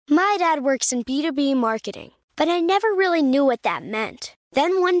My dad works in B2B marketing, but I never really knew what that meant.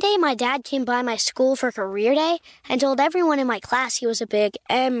 Then one day my dad came by my school for career day and told everyone in my class he was a big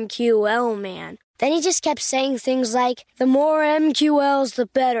MQL man. Then he just kept saying things like, the more MQLs, the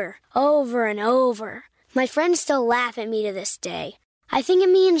better, over and over. My friends still laugh at me to this day. I think it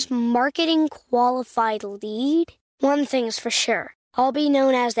means marketing qualified lead. One thing's for sure, I'll be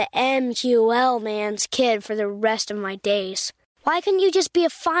known as the MQL man's kid for the rest of my days. Why couldn't you just be a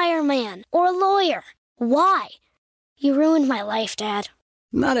fireman or a lawyer? Why? You ruined my life, Dad.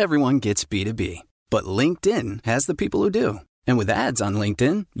 Not everyone gets B2B, but LinkedIn has the people who do. And with ads on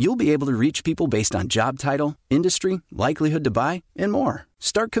LinkedIn, you'll be able to reach people based on job title, industry, likelihood to buy, and more.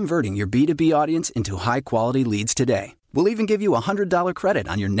 Start converting your B2B audience into high-quality leads today. We'll even give you a $100 credit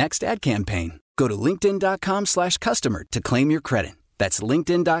on your next ad campaign. Go to linkedin.com/customer to claim your credit. That's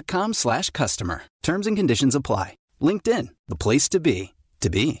linkedin.com/customer. Terms and conditions apply. LinkedIn, the place to be, to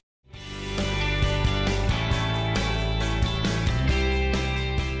be.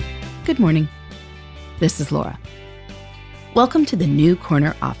 Good morning. This is Laura. Welcome to the New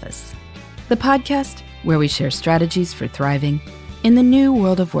Corner Office, the podcast where we share strategies for thriving in the new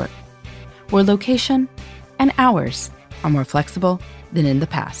world of work, where location and hours are more flexible than in the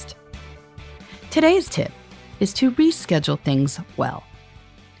past. Today's tip is to reschedule things well.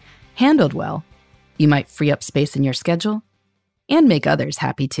 Handled well, you might free up space in your schedule and make others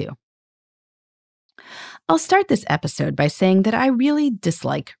happy too. I'll start this episode by saying that I really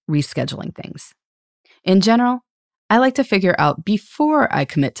dislike rescheduling things. In general, I like to figure out before I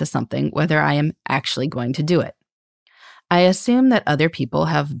commit to something whether I am actually going to do it. I assume that other people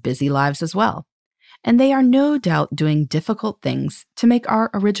have busy lives as well, and they are no doubt doing difficult things to make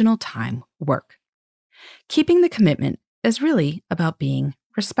our original time work. Keeping the commitment is really about being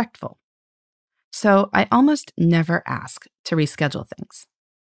respectful. So I almost never ask to reschedule things.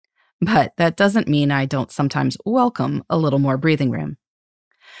 But that doesn't mean I don't sometimes welcome a little more breathing room.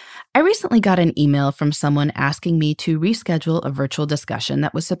 I recently got an email from someone asking me to reschedule a virtual discussion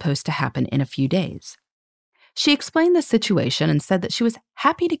that was supposed to happen in a few days. She explained the situation and said that she was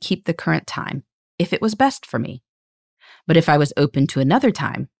happy to keep the current time if it was best for me. But if I was open to another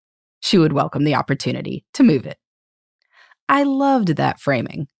time, she would welcome the opportunity to move it. I loved that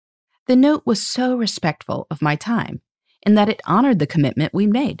framing. The note was so respectful of my time in that it honored the commitment we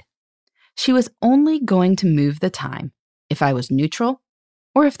made. She was only going to move the time if I was neutral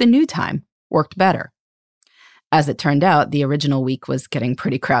or if the new time worked better. As it turned out, the original week was getting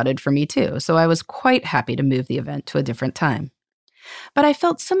pretty crowded for me too, so I was quite happy to move the event to a different time. But I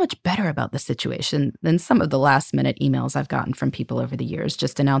felt so much better about the situation than some of the last-minute emails I've gotten from people over the years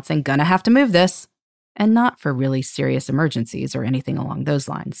just announcing, gonna have to move this, and not for really serious emergencies or anything along those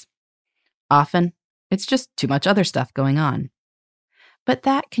lines. Often, it's just too much other stuff going on. But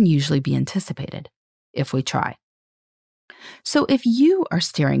that can usually be anticipated if we try. So if you are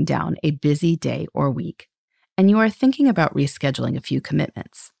staring down a busy day or week, and you are thinking about rescheduling a few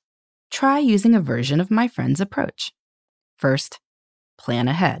commitments, try using a version of my friend's approach. First, plan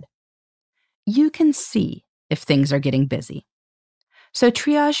ahead. You can see if things are getting busy. So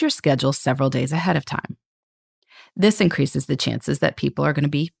triage your schedule several days ahead of time. This increases the chances that people are going to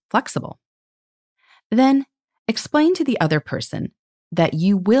be flexible. Then, explain to the other person that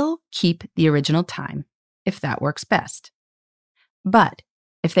you will keep the original time if that works best. But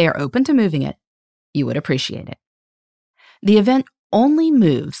if they are open to moving it, you would appreciate it. The event only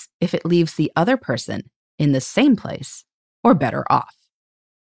moves if it leaves the other person in the same place or better off.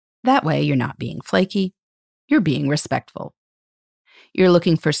 That way, you're not being flaky, you're being respectful. You're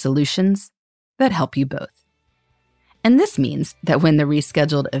looking for solutions that help you both. And this means that when the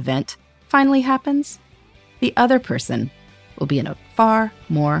rescheduled event finally happens, the other person will be in a far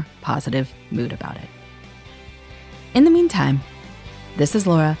more positive mood about it. In the meantime, this is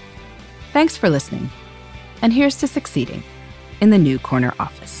Laura. Thanks for listening. And here's to succeeding in the New Corner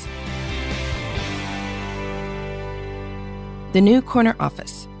Office. The New Corner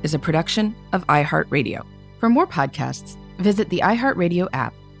Office is a production of iHeartRadio. For more podcasts, visit the iHeartRadio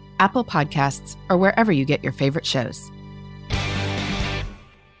app, Apple Podcasts, or wherever you get your favorite shows.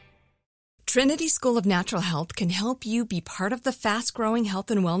 Trinity School of Natural Health can help you be part of the fast-growing health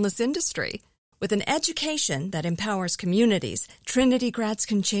and wellness industry. With an education that empowers communities, Trinity grads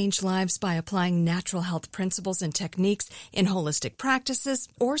can change lives by applying natural health principles and techniques in holistic practices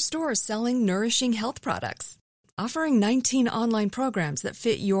or stores selling nourishing health products. Offering 19 online programs that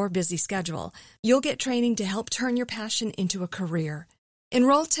fit your busy schedule, you'll get training to help turn your passion into a career.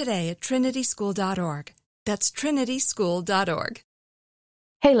 Enroll today at trinityschool.org. That's trinityschool.org.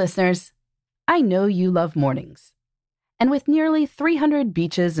 Hey listeners, I know you love mornings. And with nearly 300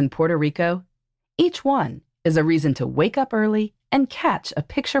 beaches in Puerto Rico, each one is a reason to wake up early and catch a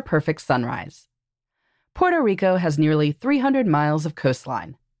picture-perfect sunrise. Puerto Rico has nearly 300 miles of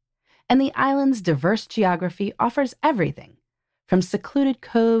coastline, and the island's diverse geography offers everything from secluded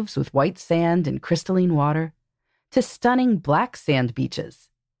coves with white sand and crystalline water to stunning black sand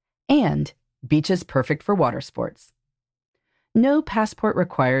beaches and beaches perfect for water sports. No passport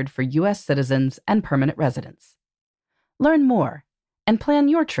required for U.S. citizens and permanent residents. Learn more and plan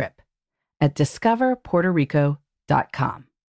your trip at discoverpuertorico.com.